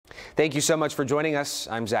Thank you so much for joining us.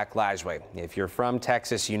 I'm Zach Lajway. If you're from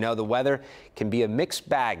Texas, you know the weather can be a mixed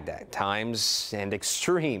bag at times and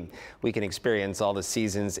extreme. We can experience all the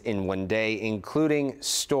seasons in one day, including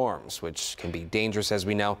storms, which can be dangerous, as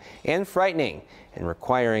we know, and frightening and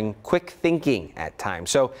requiring quick thinking at times.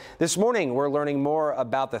 So this morning, we're learning more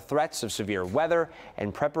about the threats of severe weather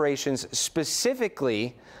and preparations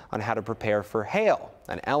specifically on how to prepare for hail,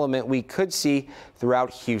 an element we could see throughout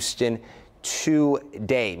Houston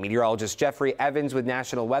today. Meteorologist Jeffry Evans with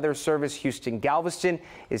National Weather Service Houston Galveston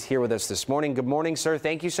is here with us this morning. Good morning, sir.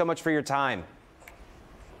 Thank you so much for your time.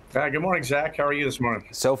 Good morning, Zach. How are you this morning?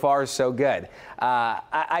 So far, so good.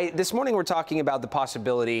 This morning, we're talking about the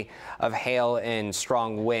possibility of hail and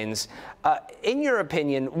strong winds. In your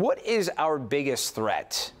opinion, what is our biggest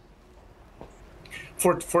threat?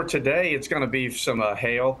 For today, it's going to be some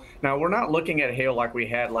hail. Now, we're not looking at hail like we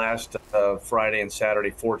had last Friday and Saturday,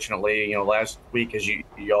 fortunately. You know, last week, as you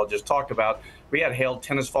all just talked about, we had hail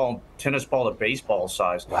tennis ball to baseball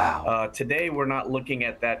size. Wow. Today, we're not looking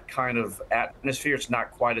at that kind of atmosphere. It's not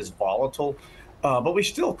quite as volatile. But we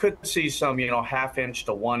still could see some, half-inch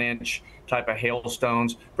to 1-inch type of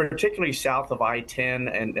hailstones, particularly south of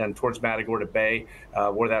I-10 and towards Matagorda Bay,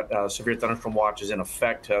 where that severe thunderstorm watch is in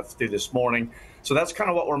effect through this morning. So that's kind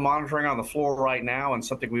of what we're monitoring on the floor right now, and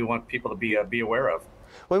something we want people to be aware of.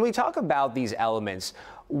 When we talk about these elements,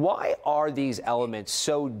 why are these elements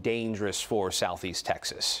so dangerous for Southeast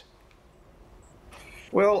Texas?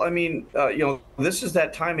 Well, I mean, this is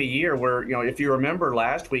that time of year where, if you remember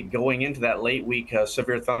last week going into that late week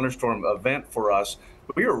severe thunderstorm event for us,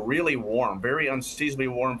 we were really warm, very unseasonably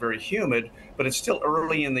warm, very humid, but it's still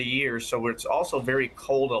early in the year. So it's also very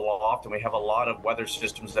cold aloft, and we have a lot of weather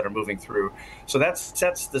systems that are moving through. So that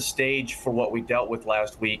sets the stage for what we dealt with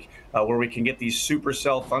last week, where we can get these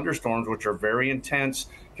supercell thunderstorms, which are very intense,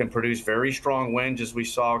 can produce very strong winds, as we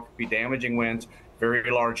saw, could be damaging winds,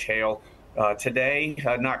 very large hail. Today,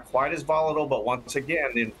 not quite as volatile, but once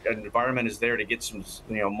again, the environment is there to get some,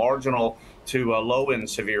 marginal to low-end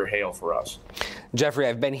severe hail for us. Jeffrey,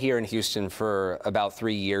 I've been here in Houston for about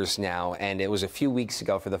 3 years now, and it was a few weeks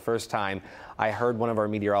ago for the first time I heard one of our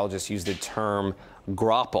meteorologists use the term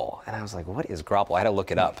Grappler, and I was like, what is Grappler? I had to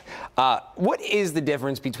look it up. What is the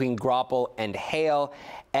difference between Grappler and hail,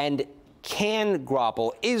 and is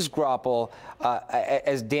Grappler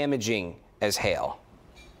as damaging as hail?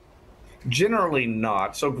 Generally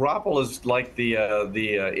not. So Grappler is like the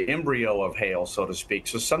embryo of hail, so to speak.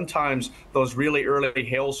 So sometimes those really early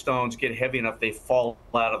hailstones get heavy enough they fall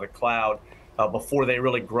out of the cloud before they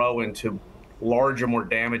really grow into larger, more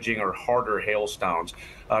damaging or harder hailstones.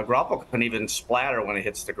 Grappler can even splatter when it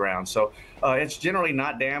hits the ground. So it's generally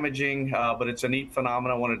not damaging, but it's a neat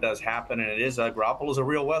phenomenon when it does happen. And Grappler is a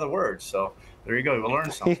real weather word. So there you go. You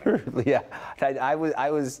learned something. Yeah, I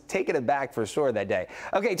was taken aback for sure that day.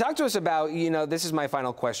 Okay, talk to us about, this is my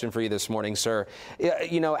final question for you this morning, sir.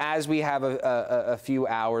 As we have a few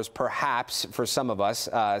hours, perhaps for some of us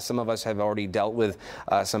have already dealt with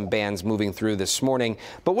some bands moving through this morning.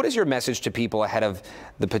 But what is your message to people ahead of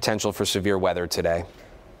the potential for severe weather today?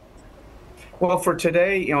 Well, for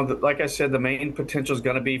today, like I said, the main potential is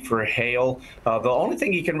going to be for hail. The only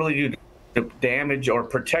thing you can really do to damage or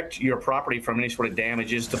protect your property from any sort of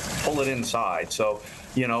damage is to pull it inside. So,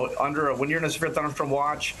 when you're in a severe thunderstorm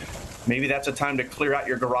watch, maybe that's a time to clear out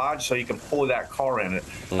your garage so you can pull that car in it.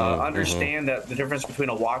 Understand that the difference between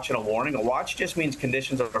a watch and a warning. A watch just means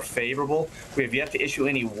conditions are favorable. We have yet to issue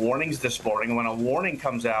any warnings this morning. And when a warning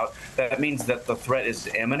comes out, that means that the threat is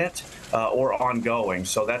imminent or ongoing.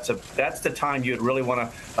 So that's the time you'd really want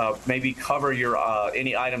to maybe cover your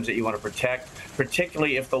any items that you want to protect,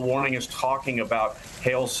 particularly if the warning is talking about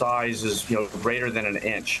hail sizes greater than 1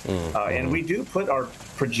 inch. And we do put our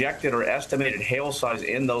projected or estimated hail size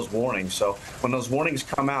in those warnings. So when those warnings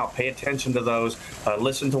come out, pay attention to those,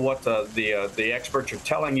 listen to what the experts are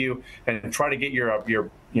telling you, and try to get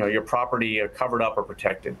your property covered up or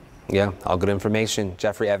protected. Yeah, all good information.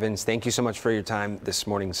 Jeffry Evans, thank you so much for your time this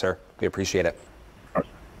morning, sir. We appreciate it.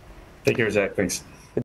 Take care, Zach. Thanks.